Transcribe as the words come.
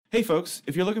Hey folks,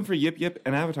 if you're looking for Yip Yip,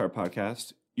 an Avatar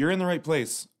podcast, you're in the right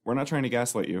place. We're not trying to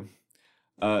gaslight you.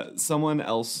 Someone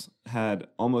else had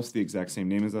almost the exact same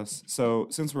name as us, so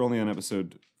since we're only on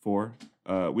episode 4,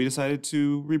 we decided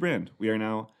to rebrand. We are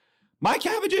now My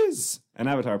Cabbages, an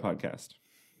Avatar podcast.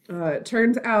 It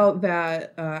turns out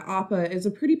that Appa is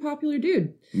a pretty popular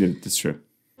dude. Yeah, that's true.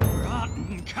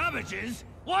 Rotten cabbages?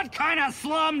 What kind of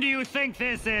slum do you think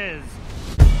this is?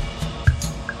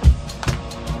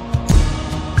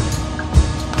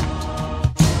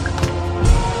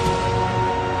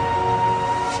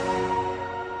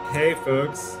 Hey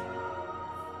folks,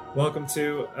 welcome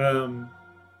to,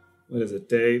 what is it,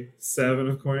 day 7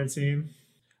 of quarantine?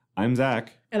 I'm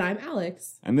Zach. And I'm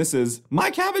Alex, And this is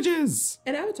My Cabbages!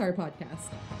 an Avatar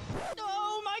podcast.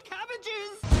 Oh, my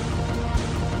cabbages!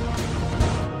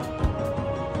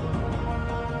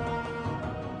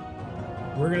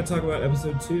 We're going to talk about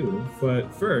episode 2,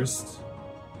 but first,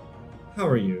 how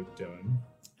are you doing?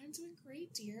 I'm doing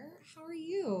great, dear. How are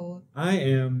you? I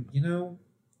am,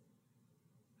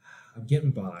 I'm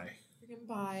getting by. You're getting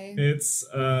by. It's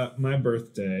my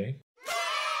birthday.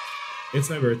 It's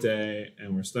my birthday,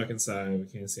 and we're stuck inside. We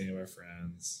can't see any of our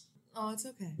friends. Oh, it's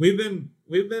okay. We've been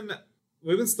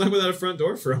stuck without a front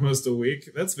door for almost a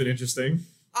week. That's been interesting.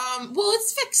 Well,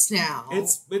 it's fixed now.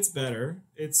 It's better.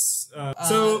 It's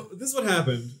so this is what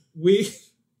happened. We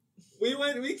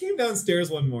came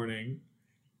downstairs one morning,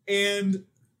 and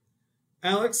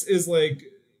Alex is like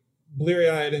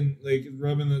bleary-eyed and like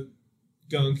rubbing the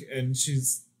gunk, and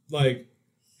she's like,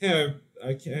 "Hey,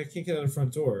 I can't get out of the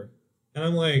front door," and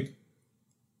I'm like,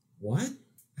 "What?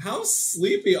 How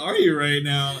sleepy are you right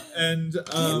now?" And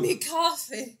Give me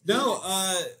coffee. no,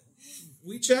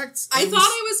 we checked. I thought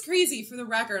I was crazy. For the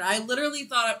record, I literally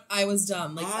thought I was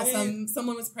dumb. Like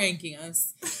someone was pranking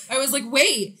us. I was like,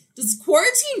 "Wait, does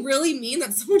quarantine really mean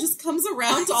that someone just comes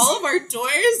around to all of our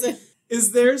doors?"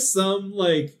 Is there some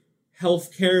like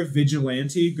healthcare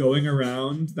vigilante going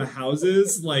around the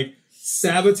houses, like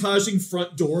sabotaging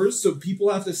front doors so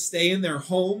people have to stay in their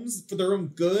homes for their own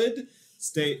good?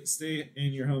 Stay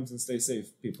in your homes and stay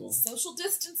safe, people. Social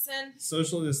distancing.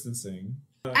 Social distancing.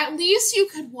 At least you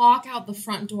could walk out the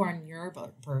front door on your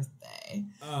birthday.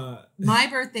 My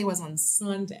birthday was on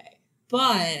Sunday.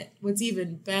 But what's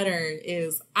even better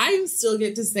is I still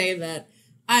get to say that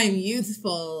I'm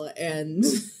youthful, and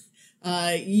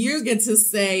you get to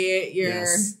say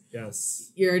Yes.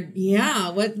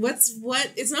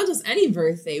 What it's not just any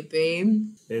birthday,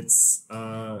 babe. It's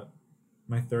my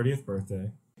 30th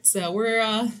birthday. So we're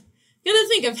gonna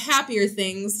think of happier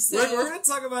things. So. We're gonna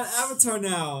talk about Avatar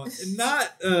now, and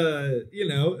not the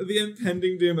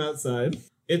impending doom outside.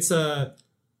 It's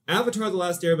Avatar: The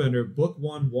Last Airbender, Book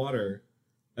 1, Water,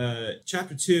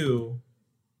 Chapter 2.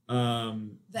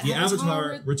 The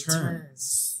Avatar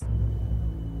returns.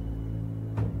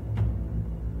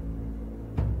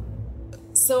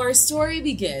 So our story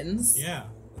begins. Yeah,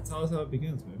 tell us how it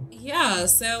begins, man. Yeah.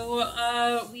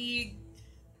 So we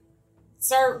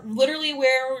start literally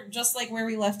where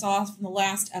we left off from the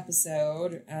last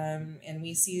episode, and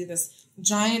we see this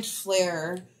giant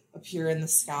flare appear in the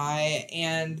sky,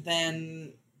 and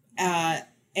then Aang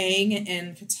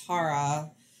and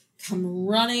Katara come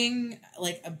running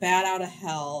like a bat out of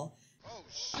hell. Oh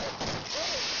shit!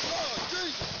 Oh,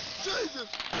 Jesus!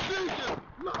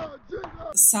 Lord Jesus!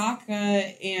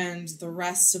 Sokka and the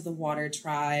rest of the Water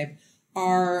Tribe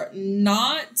are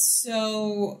not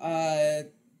so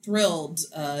thrilled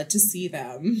to see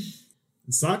them.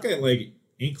 Sokka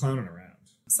ain't clowning around.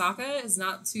 Sokka is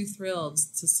not too thrilled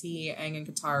to see Aang and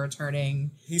Katara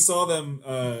returning. He saw them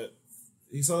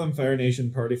Fire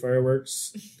Nation party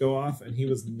fireworks go off, and he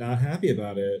was not happy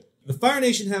about it. The Fire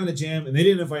Nation having a jam, and they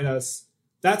didn't invite us.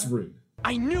 That's rude.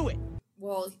 I knew it!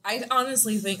 Well, I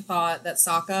honestly thought that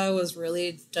Sokka was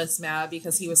really just mad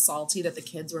because he was salty that the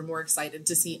kids were more excited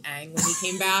to see Aang when he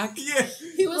came back. Yeah.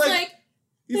 He was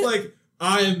He's like,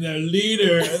 I am their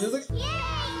leader. And they're like,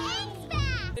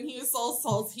 and he was so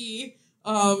salty.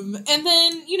 And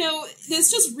then,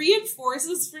 this just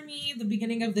reinforces for me the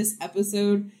beginning of this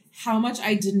episode how much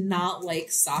I did not like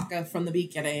Sokka from the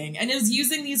beginning. And it was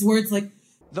using these words like,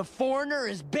 The foreigner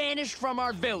is banished from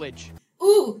our village.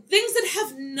 ooh, things that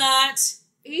have not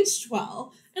aged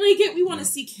well. And I get we want to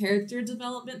see character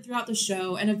development throughout the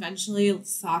show, and eventually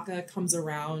Sokka comes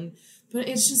around. But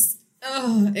it's just,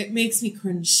 it makes me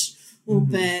cringe a little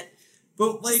bit.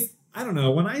 But, I don't know.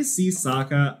 When I see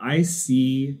Sokka, I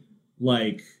see,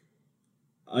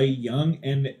 a young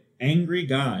and angry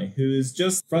guy who is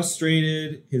just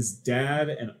frustrated. His dad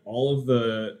and all of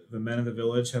the men of the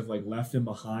village have, left him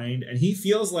behind. And he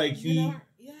feels like he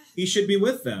should be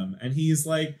with them. And he's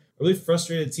like, really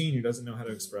frustrated teen who doesn't know how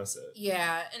to express it.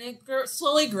 Yeah, and it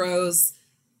slowly grows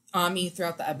on me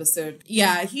throughout the episode.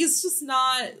 Yeah, he's just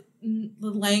not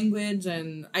the language,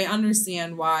 and I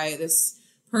understand why this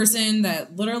person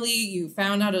that literally you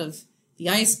found out of the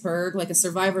iceberg, like a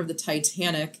survivor of the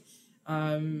Titanic,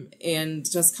 and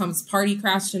just comes party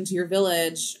crashed into your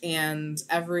village, and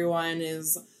everyone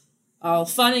is all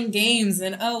fun and games,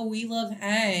 and oh, we love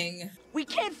Aang. We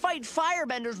can't fight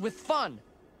firebenders with fun.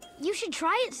 You should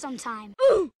try it sometime.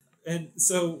 And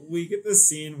so we get this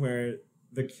scene where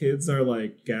the kids are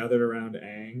like gathered around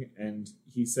Aang, and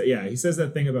he says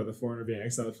that thing about the foreigner being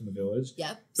exiled from the village.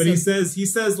 Yep. But he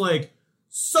says like,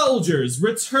 soldiers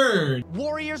return,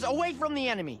 Warriors away from the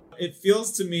enemy. It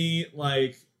feels to me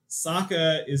like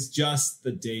Sokka is just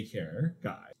the daycare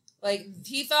guy. Like,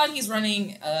 he thought he's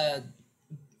running a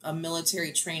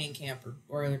military training camp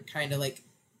or kind of like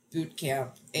boot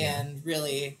camp, and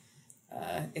really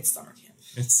it's summer camp.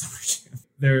 It's summer camp.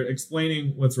 They're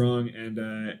explaining what's wrong, and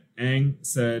Aang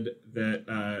said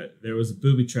that there was a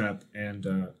booby trap, and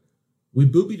we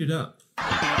boobied it up.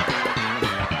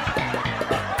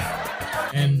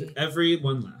 And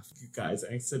everyone laughed. You guys,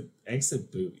 Aang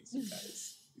said boobies, you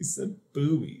guys. He said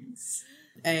boobies.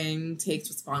 Aang takes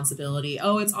responsibility.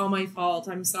 Oh, it's all my fault.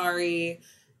 I'm sorry.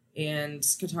 And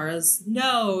Katara's,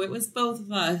 no, it was both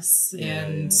of us.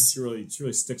 And She really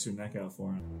sticks her neck out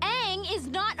for him. Aang is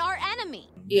not our enemy.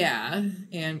 yeah,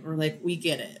 and we're like, we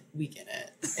get it.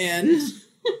 And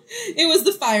it was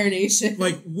the Fire Nation.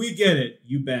 Like, we get it.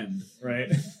 You bend,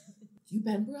 right? You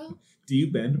bend, bro? Do you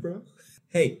bend, bro?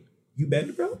 Hey, you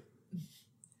bend, bro?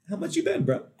 How much you bend,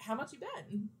 bro? How much you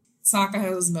bend? Sokka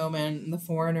has his moment, and the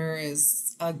foreigner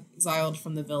is exiled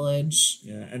from the village.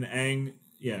 Yeah, and Aang,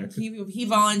 He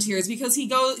volunteers because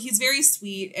he's very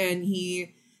sweet, and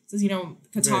he says,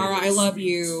 Katara, I love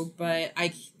you, but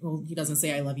he doesn't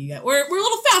say I love you yet. We're a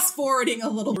little fast forwarding a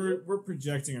little. We're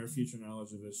projecting our future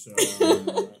knowledge of this show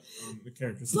on the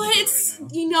characters. But it's, right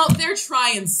now. they're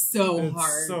trying so It's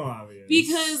hard. so obvious.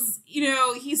 Because,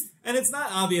 he's... And it's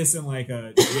not obvious in like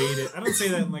a jaded... I don't say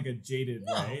that in like a jaded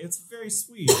way. It's very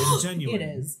sweet and genuine.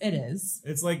 It is.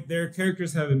 It's like their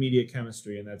characters have immediate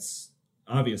chemistry, and that's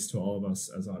obvious to all of us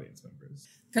as audience members.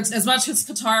 As much as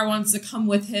Katara wants to come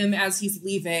with him as he's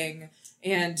leaving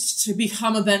and to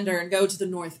become a bender and go to the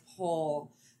North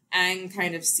Pole, Aang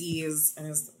kind of sees and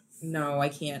is, no, I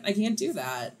can't do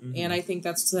that. Mm-hmm. And I think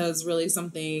that says really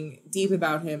something deep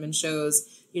about him and shows,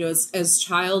 as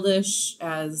childish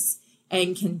as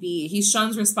Aang can be, he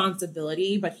shuns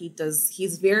responsibility, but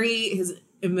his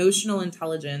emotional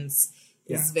intelligence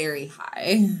is very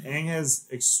high. Aang has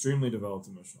extremely developed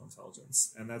emotional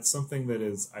intelligence, and that's something that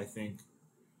is, I think,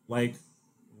 like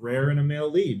rare in a male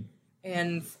lead,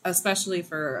 and especially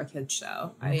for a kids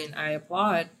show. I mean, I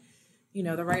applaud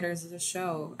the writers of the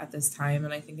show at this time,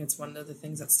 and I think it's one of the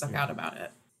things that stuck out about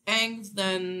it. Aang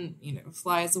then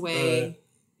flies away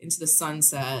into the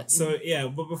sunset. So yeah,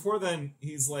 but before then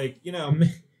he's like,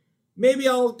 maybe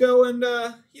I'll go and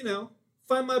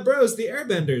find my bros, the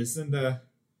airbenders, and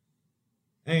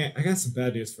Aang, I got some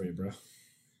bad news for you, bro.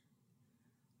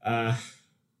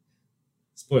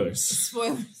 Spoilers.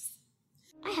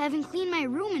 I haven't cleaned my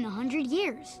room in 100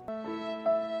 years.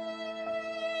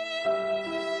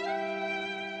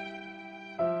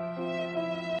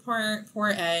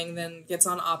 Poor Aang then gets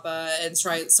on Appa and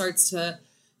starts to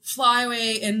fly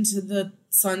away into the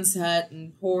sunset,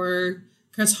 and poor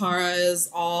Katara is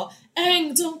all,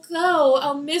 Aang, don't go,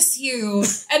 I'll miss you.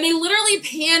 And they literally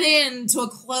pan in to a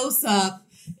close-up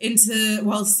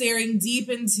while staring deep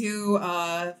into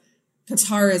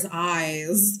Katara's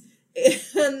eyes.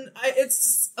 And it's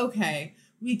just, okay,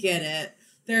 we get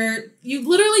it. You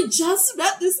literally just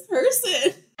met this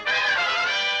person.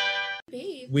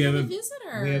 Babe, we have a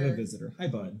visitor. We have a visitor. Hi,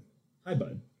 bud.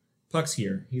 Puck's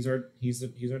here. He's our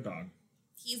dog.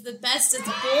 He's the bestest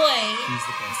boy. He's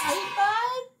the best. Hi,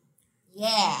 bud.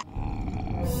 Yeah.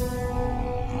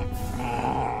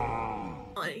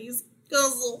 He's got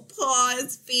his little paw.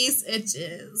 His face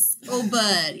itches. Oh,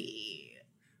 buddy.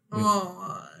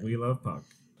 Aw. We love Puck.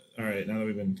 All right, now that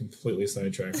we've been completely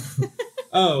sidetracked.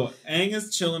 Oh, Aang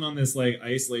is chilling on this like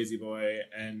ice lazy boy,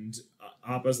 and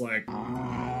Appa's like,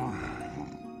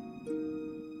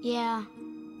 yeah,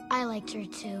 I liked her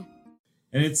too.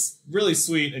 And it's really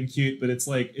sweet and cute, but it's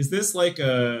like, is this like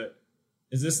a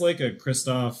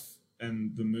Kristoff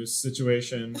and the moose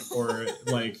situation, or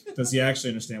like, does he actually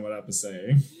understand what Appa's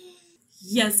saying?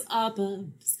 Yes, Appa,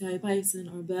 sky bison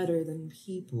are better than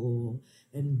people.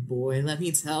 And boy, let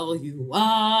me tell you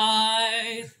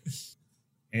why.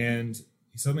 And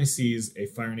he suddenly sees a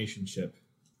Fire Nation ship.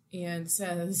 And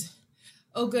says,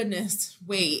 oh goodness,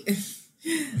 wait.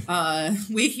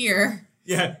 We hear.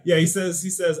 Yeah. He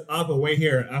says, Appa, wait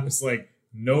here. Appa's like,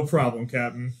 no problem,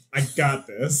 Captain. I got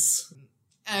this.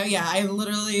 Oh yeah, I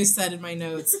literally said in my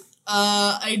notes,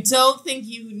 I don't think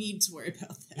you need to worry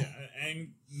about that. Yeah,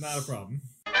 and not a problem.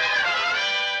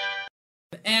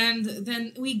 And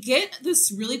then we get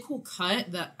this really cool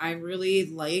cut that I really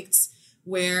liked,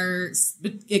 where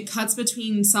it cuts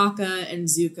between Sokka and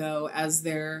Zuko as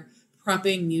they're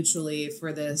prepping mutually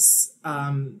for this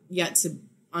yet to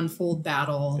unfold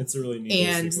battle. It's a really neat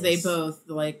and sequence. they both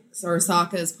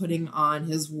Sokka is putting on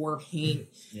his war paint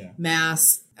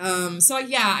mask. So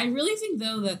yeah, I really think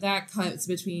though that cuts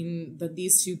between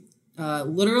these two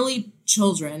literally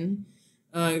children,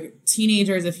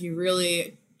 teenagers, if you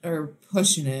really are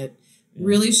pushing it,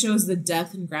 really shows the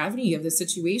depth and gravity of the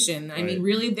situation. Right. I mean,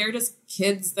 really, they're just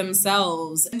kids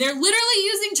themselves, and they're literally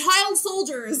using child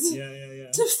soldiers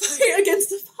to fight against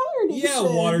the Fire Nation. Yeah,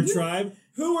 Water Tribe.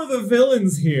 Who are the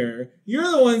villains here?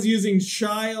 You're the ones using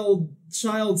child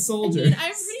soldiers. I mean,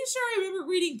 I'm pretty sure I remember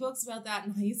reading books about that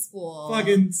in high school.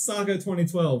 Fucking Sokka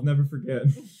 2012, never forget.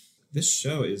 This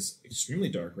show is extremely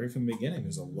dark right from the beginning.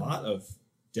 There's a lot of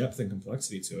depth and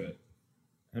complexity to it.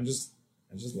 I just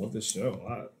love this show a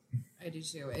lot. I do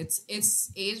too.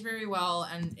 It's aged very well,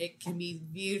 and it can be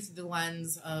viewed through the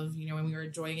lens of, when we were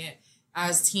enjoying it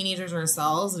as teenagers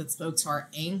ourselves, and it spoke to our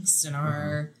angst and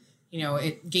our,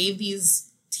 it gave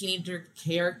these teenager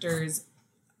characters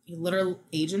literal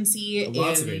agency.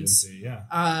 Lots of agency,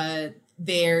 yeah.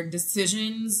 Their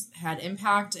decisions had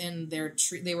impact, and their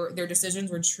decisions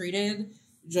were treated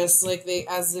just like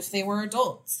as if they were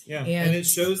adults. Yeah, and it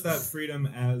shows that freedom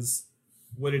as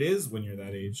what it is when you're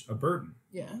that age, a burden.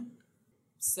 Yeah.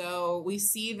 So we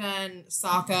see then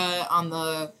Sokka on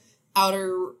the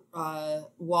outer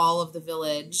wall of the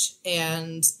village,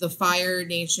 and the Fire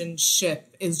Nation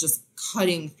ship is just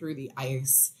cutting through the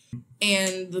ice.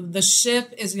 And the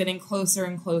ship is getting closer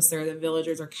and closer. The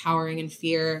villagers are cowering in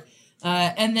fear.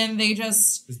 And then they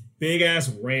just... This big-ass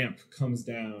ramp comes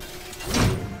down.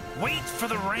 Wait for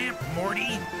the ramp,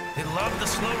 Morty. They love the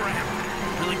slow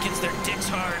ramp. Really gets their dicks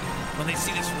hard when they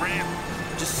see this ramp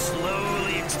just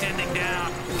slowly extending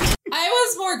down. I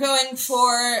was more going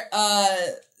for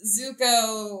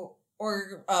Zuko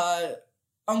or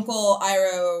Uncle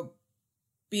Iroh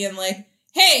being like,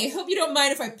 hey, hope you don't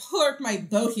mind if I park my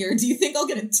boat here. Do you think I'll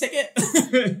get a ticket?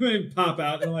 They pop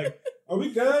out and like, are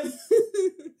we good?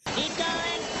 Keep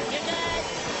going. You're good.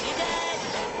 You're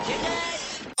good. You're good.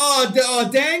 Oh,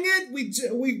 dang it!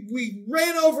 We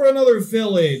ran over another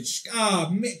village.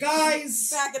 Guys,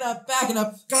 back it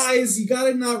up. Guys, you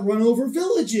gotta not run over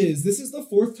villages. This is the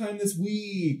 4th time this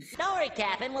week. Don't worry,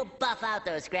 Captain. We'll buff out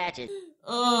those scratches.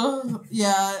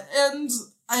 Yeah, and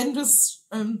I'm just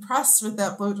impressed with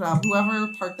that boat job.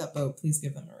 Whoever parked that boat, please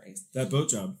give them a raise. That boat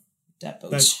job.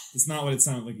 That's not what it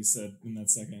sounded like you said in that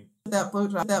second. That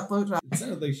boat job. It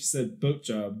sounded like she said boat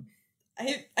job.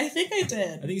 I think I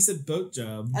did. I think you said boat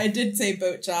job. I did say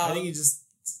boat job. I think you just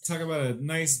talk about a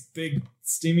nice, big,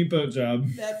 steamy boat job.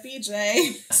 That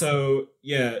BJ. So,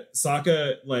 yeah,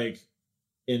 Sokka,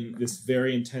 in this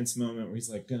very intense moment where he's,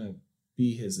 gonna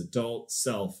be his adult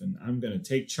self, and I'm gonna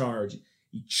take charge.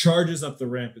 He charges up the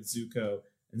ramp at Zuko,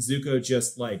 and Zuko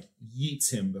just,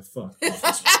 yeets him the fuck off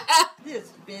his ramp.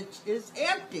 This bitch is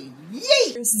empty.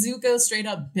 Yeet! Zuko straight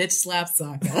up bitch slaps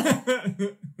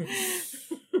Sokka.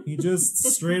 He just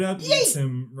straight up eats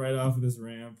him right off of this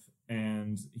ramp,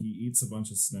 and he eats a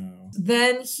bunch of snow.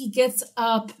 Then he gets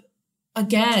up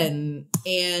again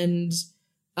and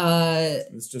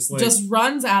it's just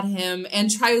runs at him and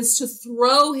tries to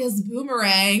throw his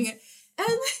boomerang.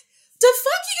 And the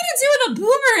fuck you gonna do with a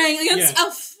boomerang against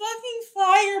a fucking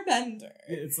firebender?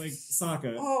 It's like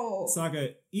Sokka. Oh.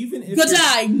 Sokka, even if good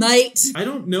day, mate. I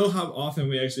don't know how often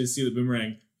we actually see the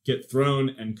boomerang get thrown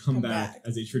and come back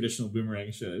as a traditional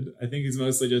boomerang should. I think it's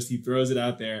mostly just he throws it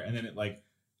out there and then it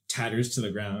tatters to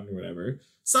the ground or whatever.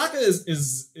 Sokka is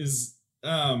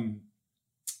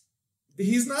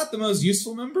he's not the most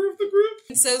useful member of the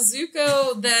group. So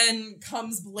Zuko then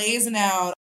comes blazing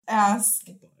out, asks,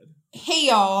 hey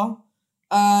y'all,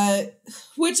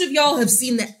 which of y'all have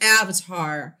seen the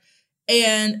Avatar?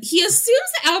 And he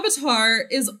assumes the Avatar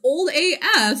is old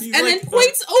AF, and then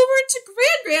points over to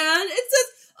Gran and says,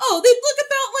 oh, they look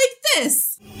about like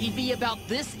this. He'd be about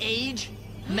this age,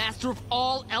 master of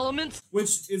all elements.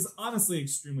 Which is honestly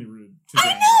extremely rude to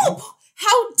Gran. I know!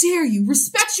 How dare you?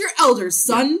 Respect your elders,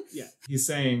 son. Yeah. He's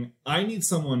saying, I need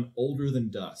someone older than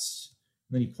dust.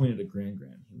 And then he pointed at Gran.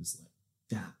 He was like,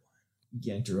 that one.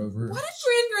 Yanked her over. What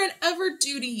did Gran ever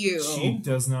do to you? She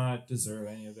does not deserve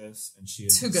any of this, and she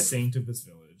is the saint of this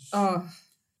village.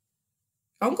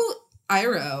 Uncle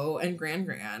Iroh and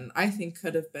Gran, I think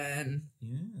could have been,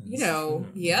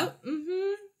 yep.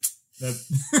 Mm-hmm.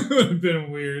 That would have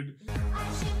been weird.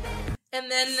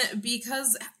 And then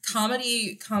because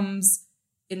comedy comes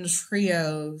in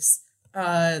trios,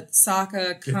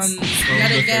 Sokka comes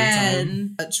yet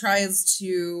again, tries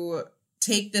to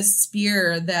take this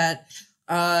spear that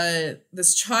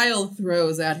this child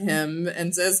throws at him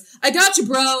and says, I got you,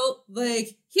 bro.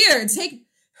 Like, here, take,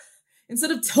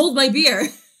 instead of hold my beer,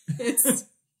 it's,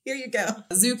 here you go.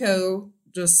 Zuko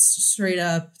just straight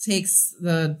up takes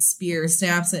the spear,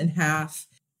 snaps it in half,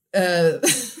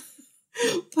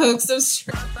 pokes him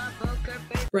straight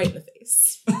right in the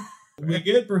face. We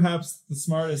get perhaps the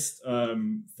smartest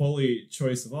Foley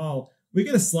choice of all. We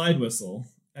get a slide whistle,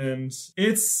 and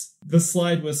it's the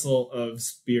slide whistle of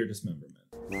spear dismemberment.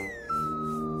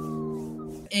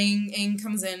 Aang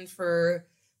comes in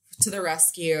to the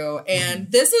rescue,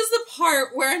 and this is the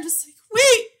part where I'm just like,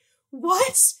 wait,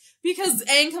 what? Because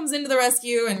Aang comes into the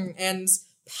rescue and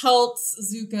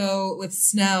pelts Zuko with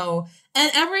snow,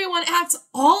 and everyone acts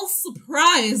all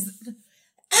surprised.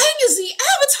 Aang is the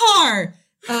Avatar!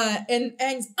 And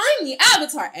Aang's, I'm the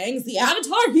Avatar. Aang's the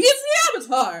Avatar. He's the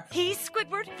Avatar. He's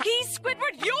Squidward. He's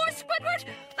Squidward. You're Squidward.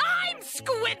 I'm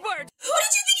Squidward. Who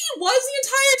did you think he was the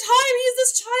entire time? He's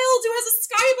this child who has a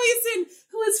sky bison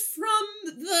who is from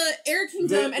the Air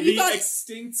Kingdom, and he got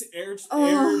extinct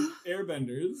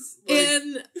airbenders,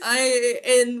 and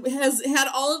has had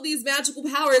all of these magical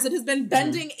powers and has been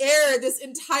bending air this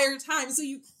entire time. So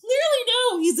you clearly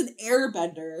know he's an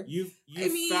airbender. You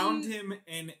found him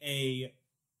in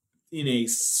a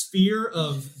sphere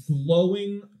of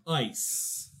glowing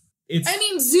ice.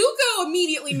 Zuko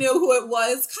immediately knew who it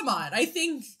was. Come on, I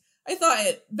thought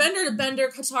bender to bender,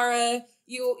 Katara,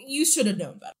 you should have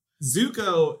known better.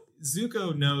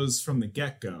 Zuko knows from the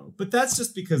get-go, but that's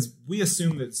just because we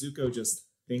assume that Zuko just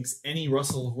thinks any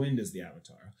rustle of wind is the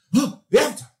Avatar. Oh, the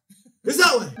Avatar! Is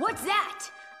that way? What's that?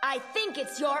 I think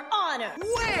it's your honor.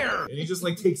 Where? And he just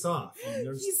takes off.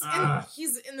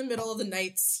 He's in the middle of the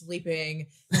night sleeping,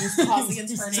 and he's tossing and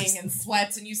turning and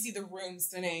sweats, and you see the room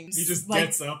spinning. He just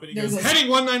gets up and he goes, heading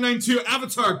 1992,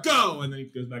 Avatar, go! And then he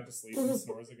goes back to sleep and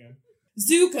snores again.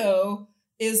 Zuko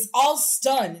is all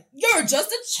stunned. You're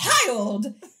just a child!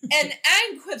 And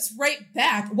Aang quips right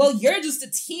back, well, you're just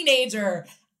a teenager.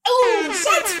 Oh,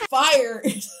 shots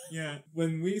fired! Yeah,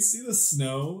 when we see the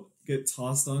snow get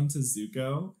tossed onto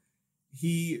Zuko,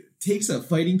 he takes a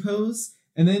fighting pose,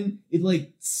 and then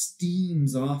it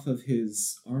steams off of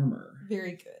his armor.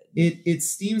 Very good. It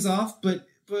steams off, but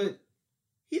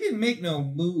he didn't make no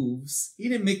moves. He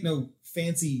didn't make no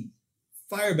fancy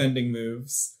firebending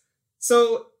moves.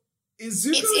 So is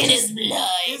Zuko it's in his blood.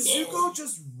 Is Zuko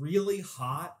just really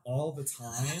hot all the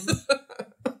time?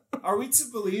 Are we to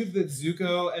believe that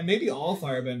Zuko and maybe all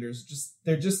firebenders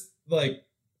they're just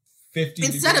 50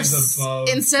 degrees above?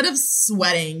 Instead of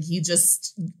sweating, he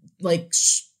just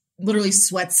literally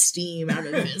sweats steam out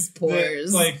of his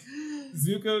pores.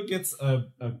 Zuko gets a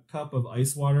cup of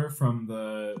ice water from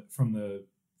the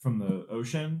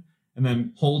ocean and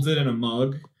then holds it in a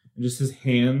mug, and just his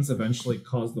hands eventually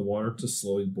cause the water to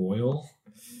slowly boil.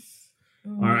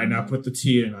 All right, now put the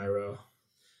tea in, Iroh.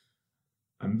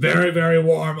 I'm very, very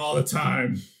warm all the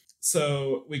time.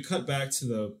 So we cut back to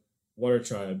the Water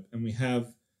Tribe, and we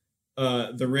have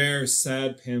the rare,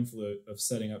 sad pamphlet of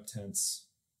setting up tents.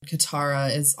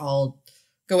 Katara is all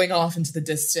going off into the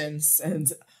distance,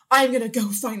 and I'm gonna go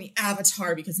find the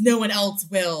Avatar because no one else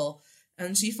will.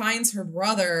 And she finds her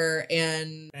brother,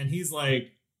 and he's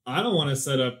like, I don't want to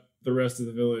set up the rest of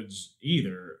the village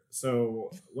either.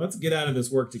 So let's get out of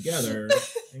this work together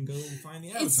and go find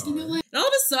the Avatar. And all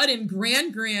of a sudden,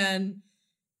 Gran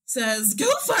says,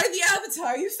 go find the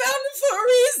Avatar. You found him for a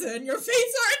reason. Your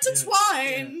fates are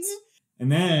intertwined. Yeah.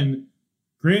 And then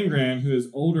Gran, who is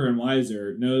older and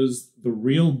wiser, knows the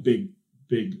real big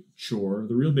chore,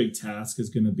 the real big task is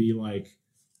going to be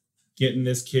getting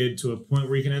this kid to a point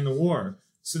where he can end the war.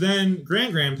 So then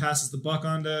Gran passes the buck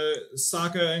on to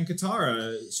Sokka and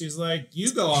Katara. She's like,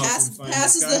 you go off and find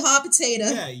passes this guy. the hot potato.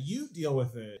 Yeah, you deal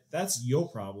with it. That's your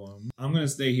problem. I'm going to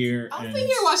stay here I'll stay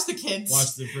here watch the kids.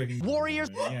 Watch the freaking Warriors.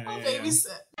 I'll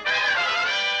babysit.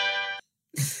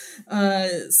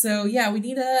 So yeah, we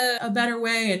need a better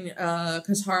way. And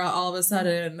Katara all of a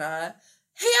sudden,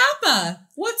 hey Appa,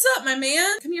 what's up, my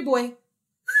man? Come here, boy.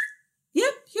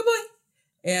 Yep, here, boy.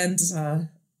 And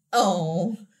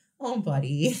oh,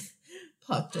 buddy,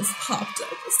 Puck just popped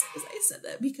up as soon as I said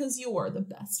that because you are the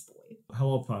best boy.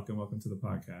 Hello, Puck, and welcome to the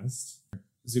podcast.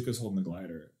 Zuko's holding the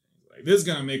glider. This is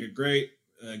gonna make a great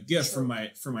gift for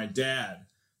my dad.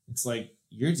 It's like,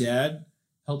 your dad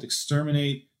helped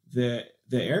exterminate the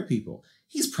the air people.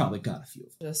 He's probably got a few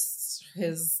of them. Just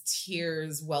his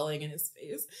tears welling in his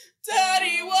face.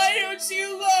 Daddy, why don't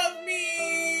you love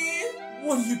me?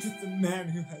 What do you get the man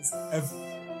who has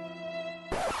everything?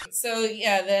 So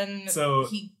yeah, then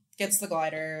he gets the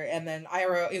glider, and then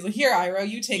Iroh is like, "Here, Iroh,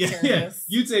 you take care of this.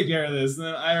 You take care of this." And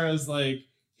then Iroh's like,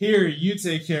 "Here, you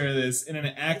take care of this," in an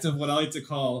act of what I like to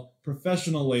call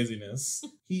professional laziness.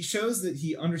 He shows that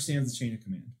he understands the chain of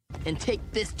command. And take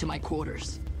this to my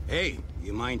quarters. Hey,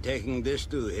 you mind taking this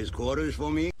to his quarters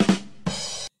for me?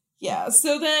 Yeah,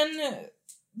 so then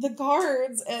the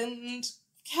guards and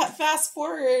fast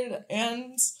forward,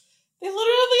 and they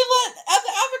literally let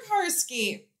the Avatar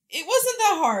escape. It wasn't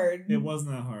that hard. It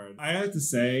wasn't that hard. I have to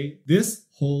say, this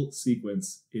whole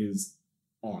sequence is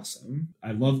awesome.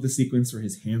 I love the sequence where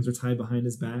his hands are tied behind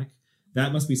his back.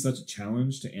 That must be such a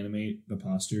challenge to animate the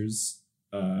postures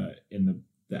in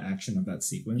the action of that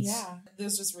sequence. Yeah,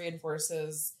 this just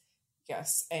reinforces,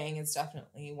 yes, Aang is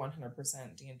definitely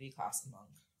 100% D&D class and monk.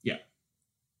 Yeah,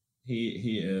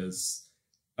 he is.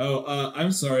 Oh,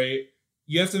 I'm sorry.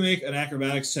 You have to make an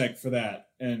acrobatics check for that.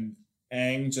 And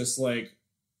Aang just like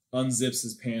unzips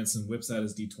his pants and whips out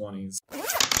his D20s.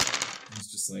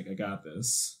 He's just like, I got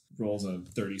this. Rolls a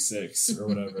 36 or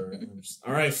whatever.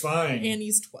 All right, fine. And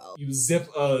he's 12. You zip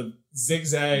a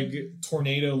zigzag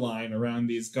tornado line around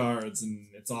these guards, and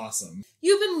it's awesome.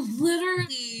 You've been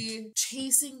literally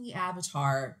chasing the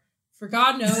Avatar for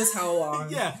God knows how long.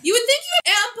 Yeah. You would think you would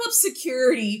amp up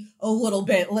security a little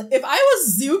bit. If I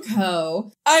was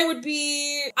Zuko, I would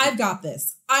be, I've got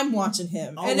this. I'm watching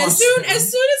him. As soon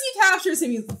as he captures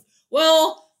him, he's like,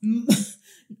 well,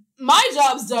 my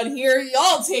job's done here.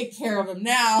 Y'all take care of him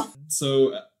now.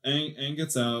 So Aang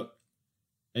gets out,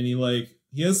 and he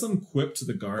has some quip to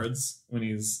the guards when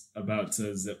he's about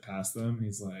to zip past them.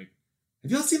 He's like,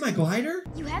 have y'all seen my glider?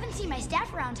 You haven't seen my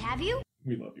staff around, have you?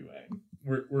 We love you, Aang.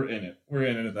 We're in it. We're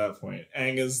in it at that point.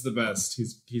 Aang is the best.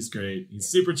 He's great. He's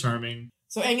super charming.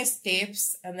 So Aang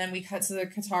escapes, and then we cut to the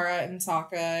Katara and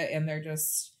Sokka, and they're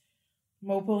just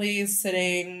mopily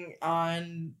sitting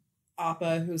on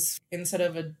Appa, who's, instead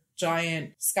of a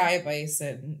giant sky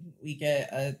bison, we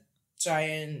get a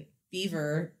giant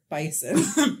beaver bison.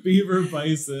 Beaver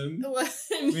bison.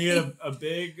 We get a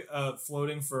big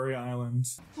floating furry island.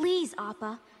 Please,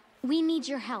 Appa. We need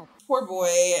your help. Poor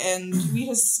boy, and we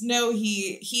just know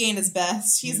he ain't his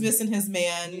best. He's missing his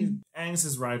man. Aang's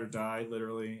his ride or die,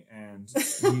 literally, and he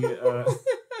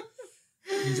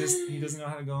doesn't know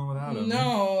how to go on without him.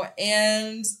 No,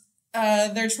 and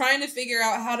they're trying to figure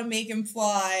out how to make him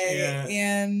fly. Yeah.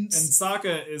 And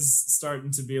Sokka is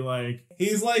starting to be like,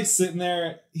 he's like sitting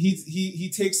there. He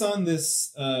takes on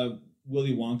this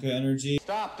Willy Wonka energy.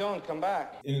 Stop! Don't come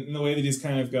back. In the way that he's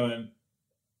kind of going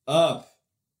up.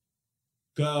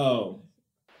 Go.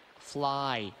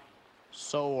 Fly.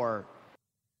 Soar.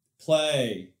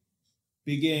 Play.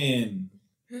 Begin.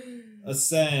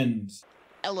 Ascend.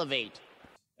 Elevate.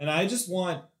 And I just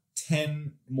want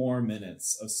 10 more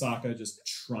minutes of Sokka just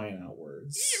trying out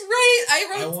words. Right,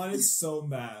 I want it so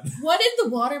bad. What did the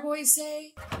water boy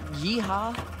say?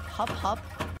 Yeehaw. Hup hup.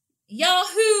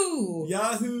 Yahoo!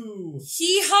 Yahoo!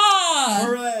 Hee-haw!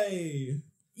 Hooray!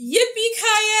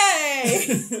 Yippee-ki-yay!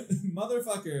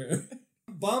 Motherfucker.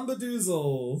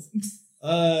 Bombadoozle.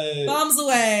 Bombs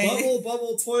away.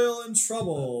 Bubble, toil, and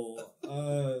trouble.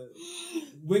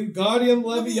 Wingardium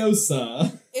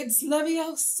Leviosa. It's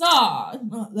Leviosa,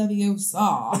 not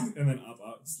Leviosa. And then up,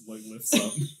 just like lifts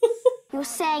up. You're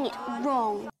saying it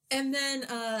wrong. And then,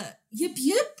 yip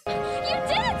yip. You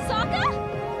did it,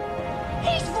 Sokka!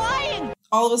 He's flying!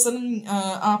 All of a sudden,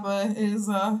 Appa is,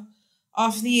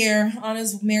 off the air on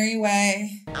his merry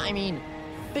way. I mean,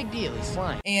 big deal, he's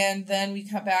flying. And then we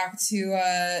cut back to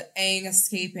Aang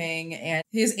escaping, and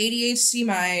his ADHD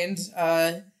mind,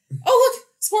 oh look!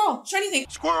 Squirrel! Shiny thing!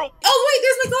 Squirrel! Oh wait,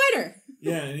 there's my glider!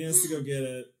 Yeah, and he has to go get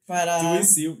it. But do we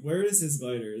see, where is his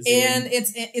glider?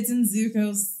 It's in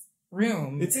Zuko's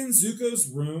room. It's in Zuko's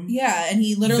room? Yeah, and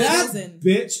he literally goes in.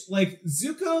 Bitch, like,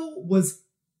 Zuko was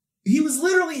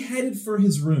literally headed for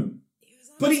his room.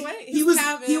 But he was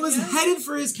headed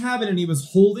for his cabin, and he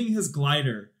was holding his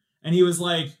glider, and he was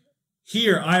like,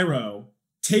 here, Iroh,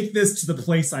 take this to the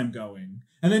place I'm going.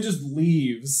 And then just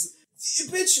leaves.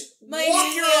 Bitch, my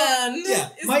hand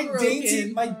is my broken.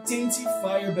 dainty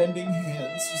firebending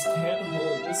hands just can't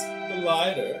hold this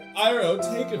glider. Iroh,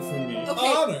 take it from me.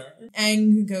 Okay. Honor.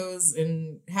 Aang goes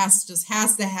and has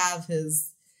to have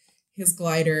his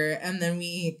glider, and then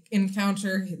we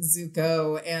encounter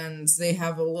Zuko, and they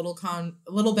have a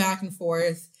little back and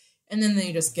forth, And then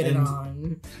they just get it And-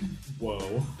 on.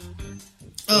 Whoa.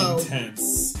 Oh.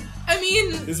 Intense. I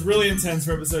mean, It's really intense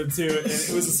for episode 2, and it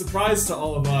was a surprise to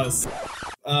all of us.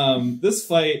 This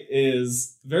fight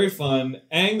is very fun.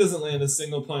 Aang doesn't land a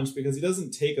single punch because he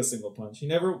doesn't take a single punch. He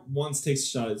never once takes a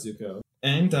shot at Zuko.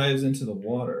 Aang dives into the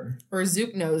water. or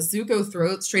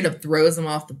Zuko straight up throws him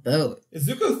off the boat. Is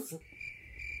Zuko...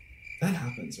 That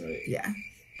happens, right? Yeah.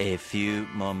 A few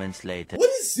moments later. What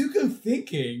is Zuko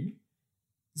thinking?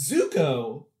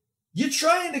 Zuko, you're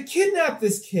trying to kidnap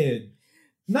this kid.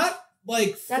 Not,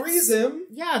 like, freeze him.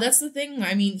 Yeah, that's the thing.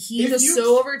 I mean, he If was you-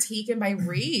 so overtaken by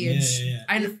rage.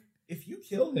 Yeah. If you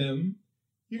kill him,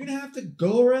 you're gonna have to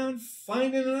go around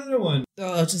finding another one.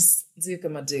 Oh, just Zuko,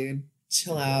 my dude.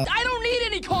 Chill out. I don't need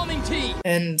any calming tea.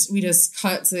 And we just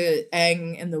cut to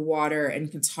Aang in the water and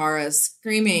Katara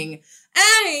screaming,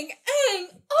 Aang! Aang!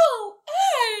 Oh,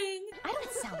 Aang! I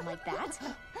don't sound like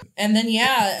that. And then,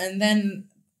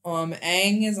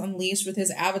 Aang is unleashed with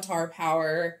his avatar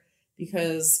power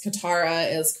because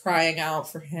Katara is crying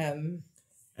out for him.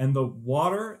 And the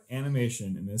water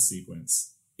animation in this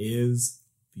sequence is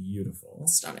beautiful.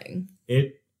 Stunning.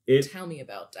 It Tell me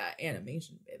about that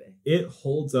animation, baby. it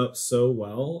holds up so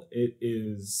well.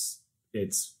 It's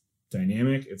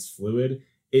dynamic, it's fluid.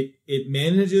 It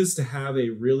manages to have a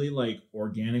really like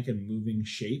organic and moving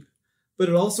shape, but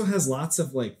it also has lots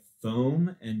of like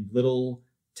foam and little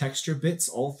texture bits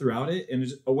all throughout it in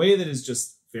a way that is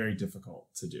just very difficult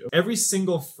to do. Every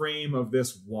single frame of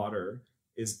this water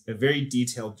is a very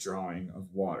detailed drawing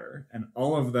of water, and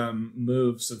all of them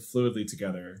move so fluidly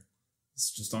together.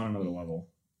 It's just on another level.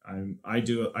 I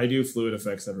do fluid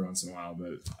effects every once in a while,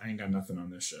 but I ain't got nothing on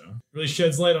this show. Really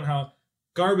sheds light on how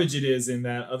garbage it is in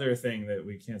that other thing that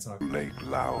we can't talk about. Lake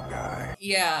Lao guy.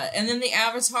 Yeah, and then the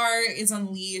avatar is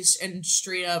unleashed and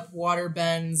straight up water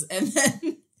bends, and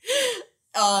then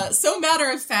so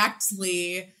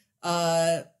matter-of-factly,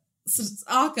 Sokka,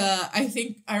 I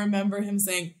think I remember him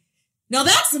saying, now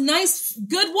that's some nice,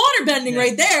 good water bending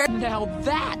right there. Now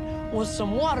that was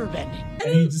some water bending.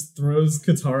 And he just throws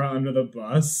Katara under the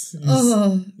bus.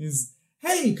 He's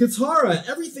hey, Katara,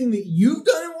 everything that you've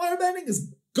done in waterbending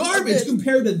is garbage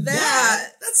compared to that.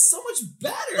 That's so much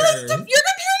better. You're comparing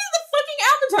the fucking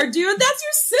avatar, dude. That's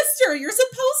your sister. You're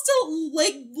supposed to,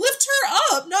 like, lift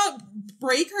her up, not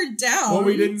break her down. What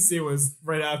we didn't see was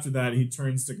right after that, he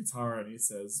turns to Katara and he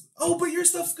says, "Oh, but your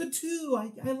stuff's good too.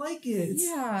 I like it.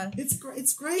 Yeah. It's great.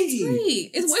 It's great.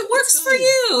 It works for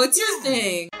you. It's your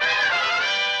thing."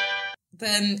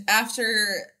 Then after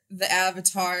the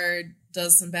avatar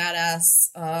does some badass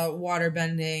water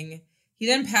bending, he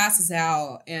then passes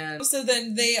out. And so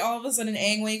then they all of a sudden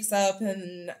Aang wakes up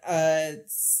and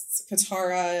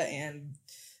Katara and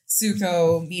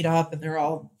Zuko meet up and they're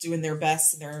all doing their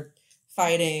best and they're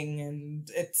fighting and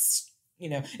it's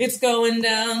going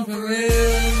down for real.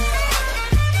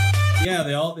 Yeah,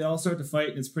 they all start to fight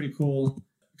and it's pretty cool.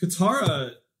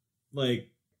 Katara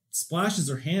like splashes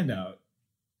her hand out.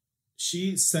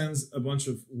 She sends a bunch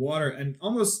of water and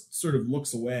almost sort of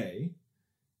looks away,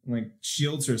 like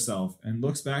shields herself, and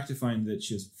looks back to find that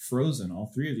she has frozen all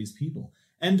three of these people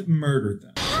and murdered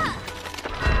them.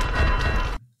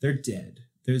 They're dead.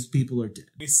 Those people are dead.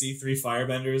 We see three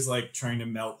firebenders like trying to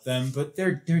melt them, but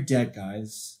they're dead,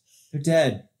 guys. They're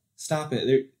dead. Stop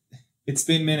it. It's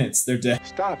been minutes. They're dead.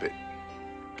 Stop it.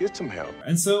 Get some help.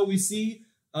 And so we see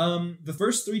the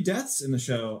first three deaths in the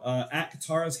show at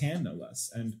Katara's hand, no less.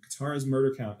 And Katara's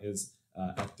murder count is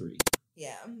at 3.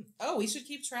 Yeah. Oh, we should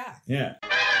keep track. Yeah.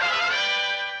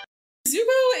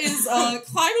 Zuko is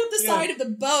climbing up the side of the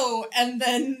boat, and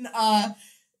then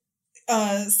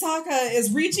Sokka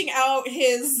is reaching out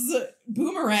his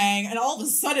boomerang, and all of a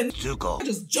sudden, Zuko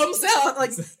just jumps out,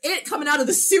 like it coming out of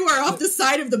the sewer off the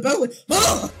side of the boat.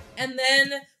 And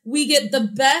then we get the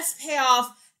best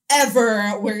payoff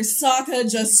ever, where Sokka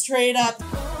just straight up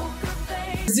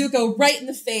Zuko right in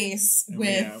the face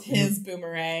with his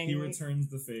boomerang. He returns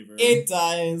the favor. It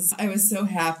does. I was so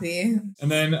happy.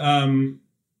 And then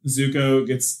Zuko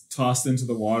gets tossed into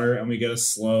the water, and we get a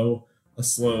slow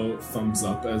thumbs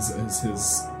up as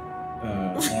his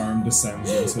arm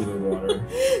descends into the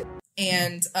water.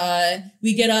 And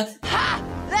we get a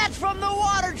Ha! That's from the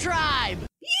Water Tribe!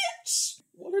 Yes!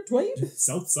 Water Tribe?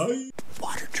 Southside.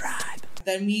 Water Tribe.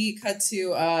 Then we cut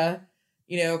to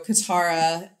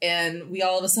Katara, and we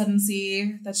all of a sudden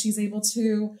see that she's able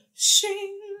to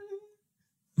shing.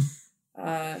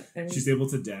 And she's able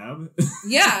to dab?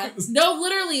 Yeah. No,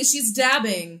 literally, she's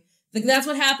dabbing. Like, that's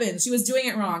what happened. She was doing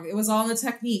it wrong. It was all in the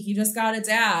technique. You just gotta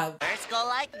dab. First go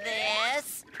like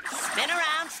this. Spin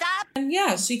around, stop. And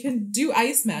yeah, she can do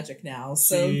ice magic now.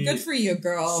 So good for you,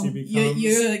 girl. She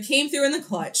You came through in the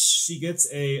clutch. She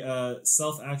gets a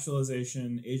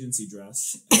self-actualization agency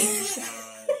dress. And,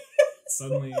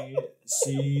 suddenly,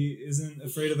 she isn't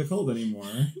afraid of the cold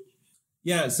anymore.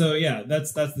 Yeah, so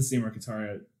that's the scene where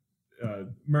Katara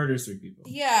murders 3 people.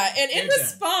 Yeah, and in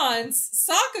response,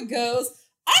 Sokka goes,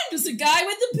 I'm just a guy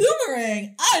with the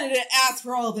boomerang. I didn't ask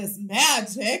for all this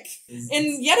magic.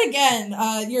 And yet again,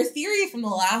 your theory from the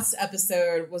last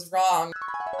episode was wrong.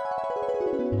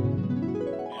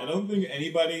 I don't think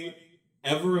anybody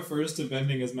ever refers to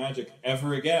bending as magic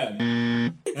ever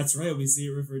again. That's right, we see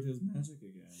it referred to as magic again.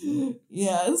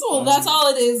 Yeah, well, that's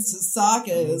all it is to Sokka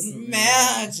is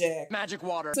magic. Magic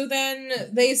water. So then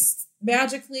they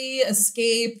magically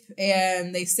escape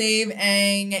and they save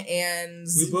Aang, and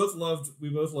we both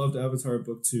loved Avatar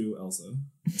Book 2 Elsa.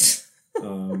 We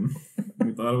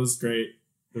thought it was great.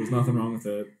 There was nothing wrong with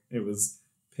it. It was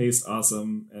paced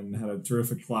awesome and had a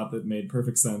terrific plot that made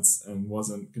perfect sense and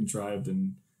wasn't contrived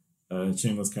and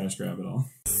shameless cash grab at all.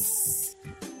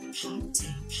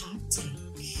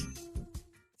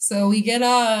 So we get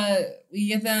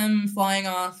them flying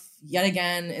off yet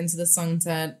again into the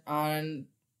sunset on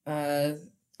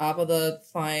Appa the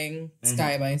flying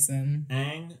sky bison.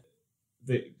 Aang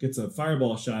gets a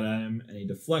fireball shot at him and he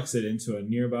deflects it into a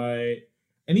nearby,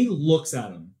 and he looks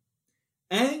at him.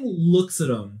 Aang looks at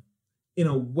him in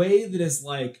a way that is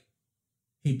like,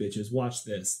 hey bitches, watch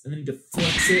this. And then he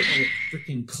deflects it and it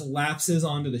freaking collapses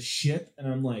onto the ship,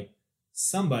 and I'm like,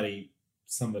 somebody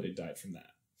died from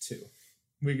that too.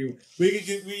 We can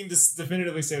just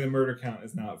definitively say the murder count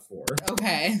is now at 4.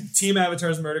 Okay. Team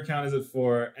Avatar's murder count is at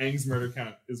 4. Aang's murder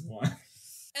count is 1.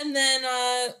 And then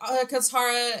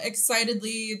Katara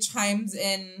excitedly chimes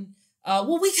in,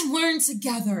 well, we can learn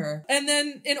together. And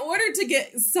then in order to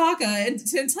get Sokka and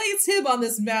to entice him on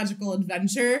this magical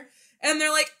adventure, and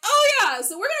they're like, oh yeah,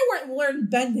 so we're gonna learn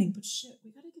bending, but shit, we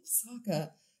gotta give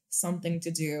Sokka something to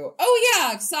do. Oh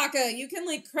yeah, Sokka, you can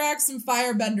like crack some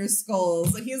firebender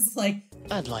skulls. And he's like,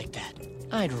 I'd like that.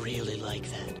 I'd really like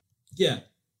that. Yeah.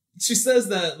 She says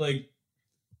that like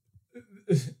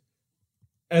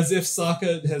as if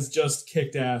Sokka has just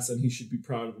kicked ass and he should be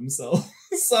proud of himself.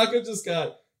 Sokka just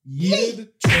got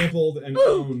yeeted, trampled, and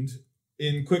owned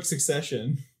in quick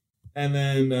succession. And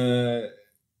then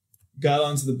got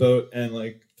onto the boat and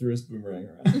like threw his boomerang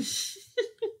around.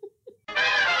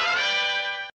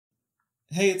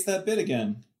 Hey, it's that bit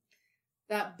again.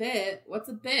 That bit? What's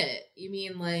a bit? You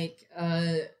mean like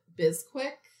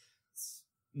Bizquick?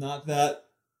 Not that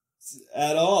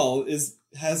at all.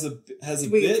 Has a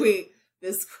bit. Tweet.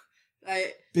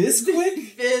 Bizquick?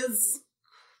 Bizbit.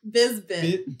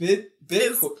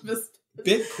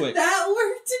 Bitquick. That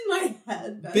worked in my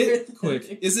head.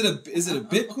 Bitquick. Is it a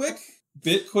Bitquick?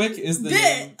 Bitquick is the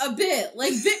name. A bit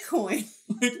like Bitcoin.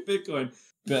 Like Bitcoin.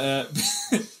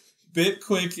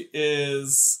 Bitquick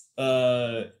is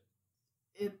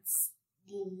it's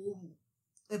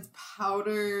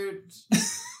powdered.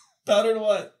 Powdered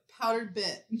what? Powdered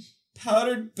bit.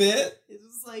 Powdered bit? It's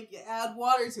just like you add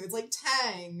water to it. It's like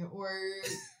Tang or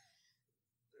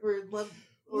what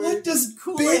does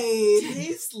Kool-Aid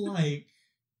taste like?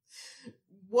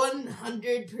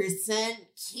 100%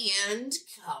 canned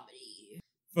comedy.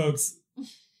 Folks,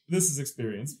 this is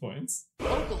experience points.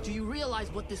 Uncle, do you realize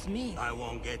what this means? I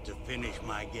won't get to finish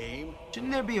my game.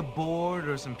 Shouldn't there be a board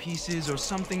or some pieces or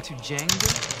something to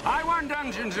Jenga? I won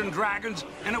Dungeons and Dragons,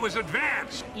 and it was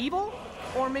advanced. Evil?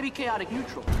 Or maybe chaotic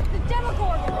neutral? The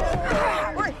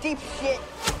Demogorgon! We're in deep shit.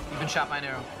 You've been shot by an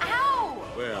arrow. Ow!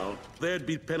 Well, there'd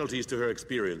be penalties to her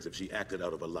experience if she acted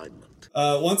out of alignment.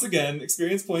 Once again,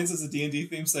 Experience Points is a D&D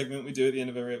theme segment we do at the end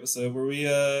of every episode where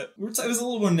it was a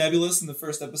little more nebulous in the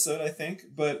first episode, I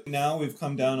think, but now we've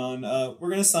come down on, we're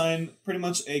going to assign pretty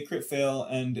much a crit fail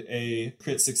and a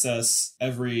crit success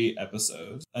every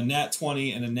episode. A nat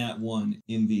 20 and a nat 1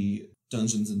 in the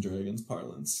Dungeons and Dragons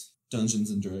parlance.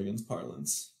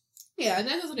 Yeah, and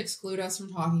that doesn't exclude us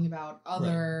from talking about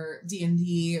other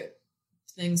D&D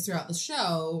things throughout the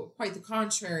show. Quite the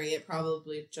contrary, it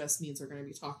probably just means we're going to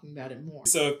be talking about it more.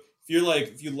 So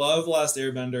if you love Last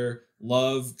Airbender,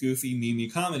 love goofy, memey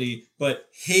comedy, but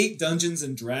hate Dungeons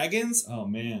and Dragons, oh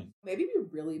man. Maybe we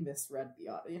really misread the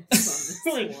audience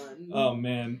on this one. Oh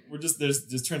man,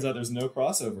 turns out there's no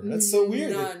crossover. That's so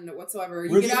weird. None whatsoever.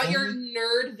 You get out your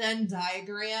nerd Venn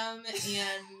diagram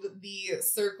and the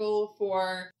circle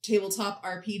for tabletop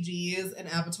RPGs and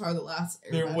Avatar: The Last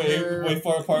Airbender. They're way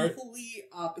far apart. Complete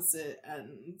opposite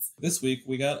ends. This week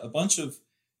we got a bunch of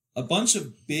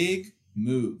big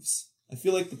moves. I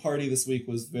feel like the party this week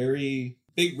was very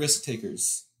big risk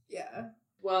takers. Yeah.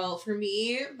 Well, for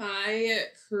me, my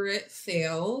crit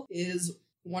fail is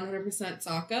 100%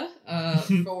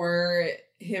 Sokka for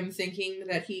him thinking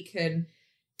that he could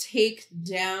take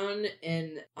down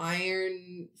an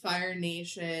Iron Fire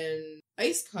Nation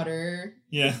ice cutter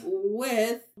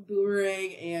with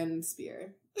boomerang and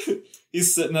spear.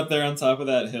 He's sitting up there on top of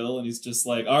that hill, and he's just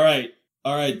like, all right,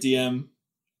 DM,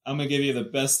 I'm gonna give you the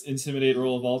best intimidate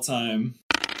roll of all time.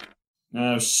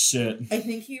 Oh, shit. I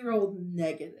think he rolled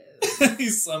negative. He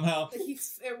somehow... He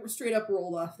straight up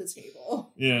rolled off the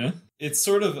table. Yeah. It's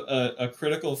sort of a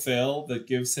critical fail that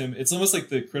gives him... It's almost like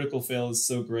the critical fail is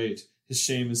so great, his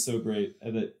shame is so great,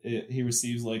 that he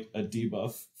receives like a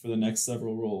debuff for the next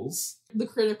several rolls. The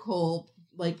critical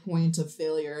point of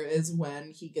failure is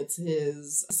when he gets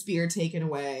his spear taken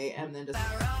away and then just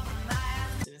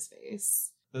in his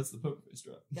face. That's the poker face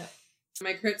drop. Yeah.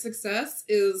 My crit success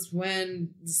is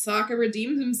when Sokka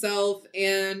redeems himself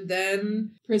and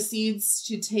then proceeds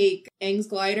to take Aang's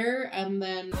glider and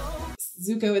then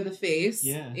Zuko in the face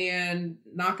and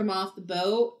knock him off the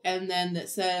boat, and then that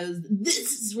says, "This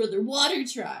is for the water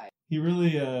tribe." He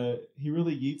really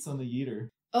yeets on the yeeter.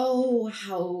 Oh,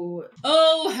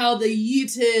 how the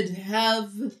yeeted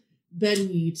have been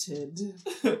yeeted.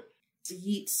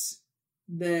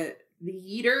 The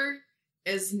yeeter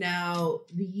is now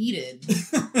the yeeted.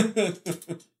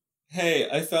 Hey,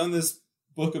 I found this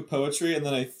book of poetry and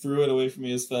then I threw it away from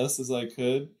me as fast as I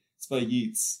could. It's by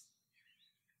Yeats.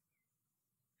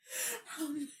 How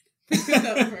did I do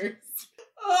that first?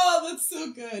 Oh, that's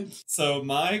so good. So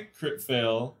my crit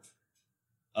fail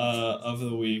of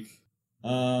the week.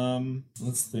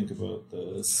 Let's think about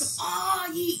this. Oh,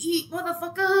 yeet,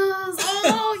 motherfuckers!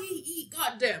 Oh, yeet,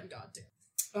 goddamn.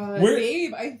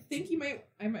 Babe, I think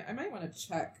I might want to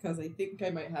check because I think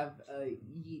I might have a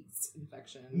yeast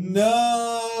infection.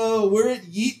 No, we're at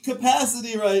yeet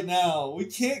capacity right now. We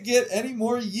can't get any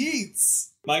more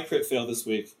yeets. My crit fail this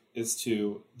week is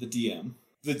to the DM.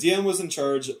 The DM was in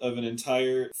charge of an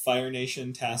entire Fire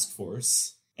Nation task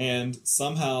force and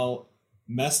somehow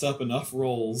messed up enough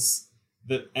rolls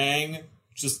that Aang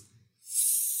just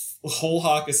whole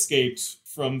hawk escaped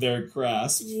from their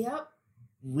grasp. Yep.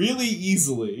 Really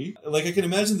easily. Like, I can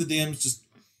imagine the DMs just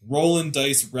rolling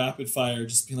dice rapid fire,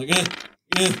 just being like,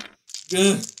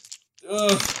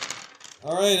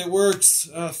 alright, it works.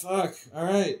 Fuck.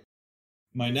 Alright.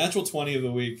 My natural 20 of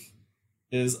the week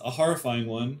is a horrifying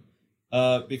one,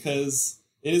 because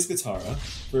it is Katara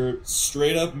for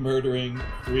straight up murdering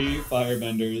 3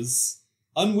 firebenders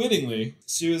unwittingly.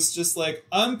 She was just like,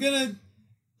 I'm gonna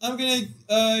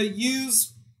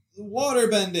use water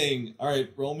bending.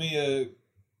 Alright, roll me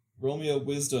a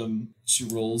wisdom. She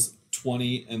rolls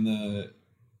 20 and the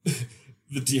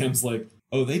DM's like,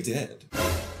 oh, they did.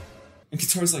 And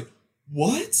Katara's like,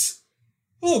 what?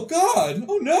 Oh god,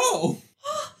 oh no.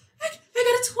 I got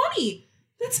a 20.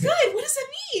 That's good. What does that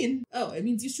mean? Oh, it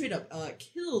means you straight up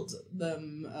killed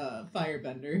them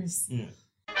firebenders. Yeah.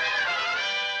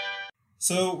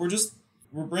 So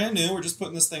we're brand new. We're just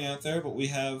putting this thing out there, but we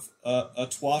have a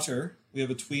twatter. We have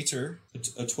a tweeter.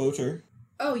 A twoter.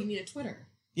 Oh, you mean a Twitter?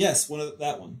 Yes,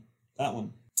 that one.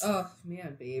 Oh,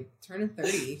 man, babe. Turning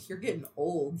 30. You're getting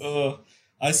old.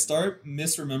 I start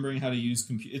misremembering how to use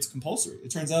It's compulsory. It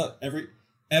turns out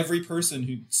every person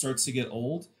who starts to get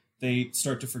old, they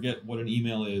start to forget what an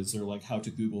email is or like how to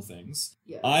Google things.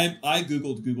 Yeah. I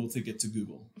Googled Google to get to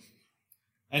Google.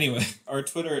 Anyway, our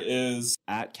Twitter is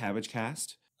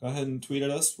 @CabbageCast. Go ahead and tweet at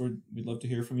us. We'd love to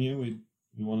hear from you. We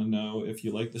want to know if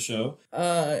you like the show.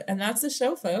 And that's the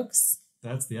show, folks.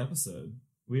 That's the episode.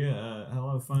 We had a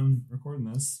lot of fun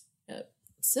recording this. Yep.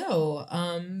 So,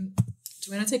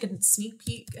 do we want to take a sneak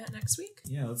peek at next week?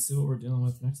 Yeah, let's see what we're dealing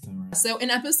with next time around. So, in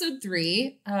episode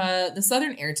 3, the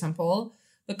Southern Air Temple,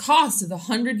 the cost of the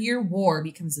 100-Year War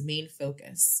becomes the main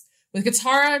focus. With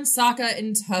Katara and Sokka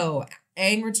in tow,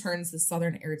 Aang returns to the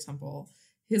Southern Air Temple,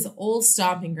 his old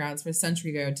stomping grounds for a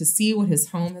century ago, to see what his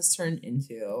home has turned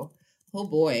into. Oh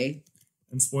boy.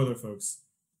 And spoiler, folks,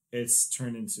 it's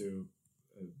turned into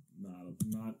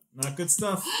not good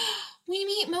stuff. We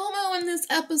meet Momo in this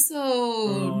episode.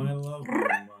 Oh, I love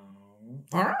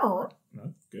Momo.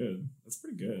 That's good. That's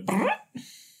pretty good.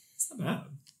 It's not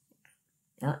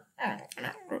bad.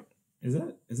 Is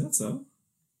that so?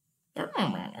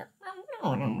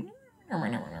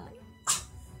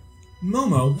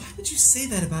 Momo, why would you say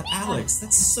that about Alex?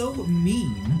 That's so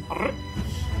mean.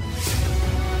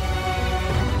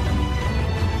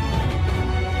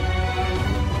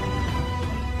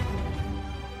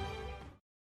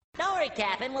 Don't worry,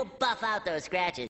 Captain. We'll buff out those scratches.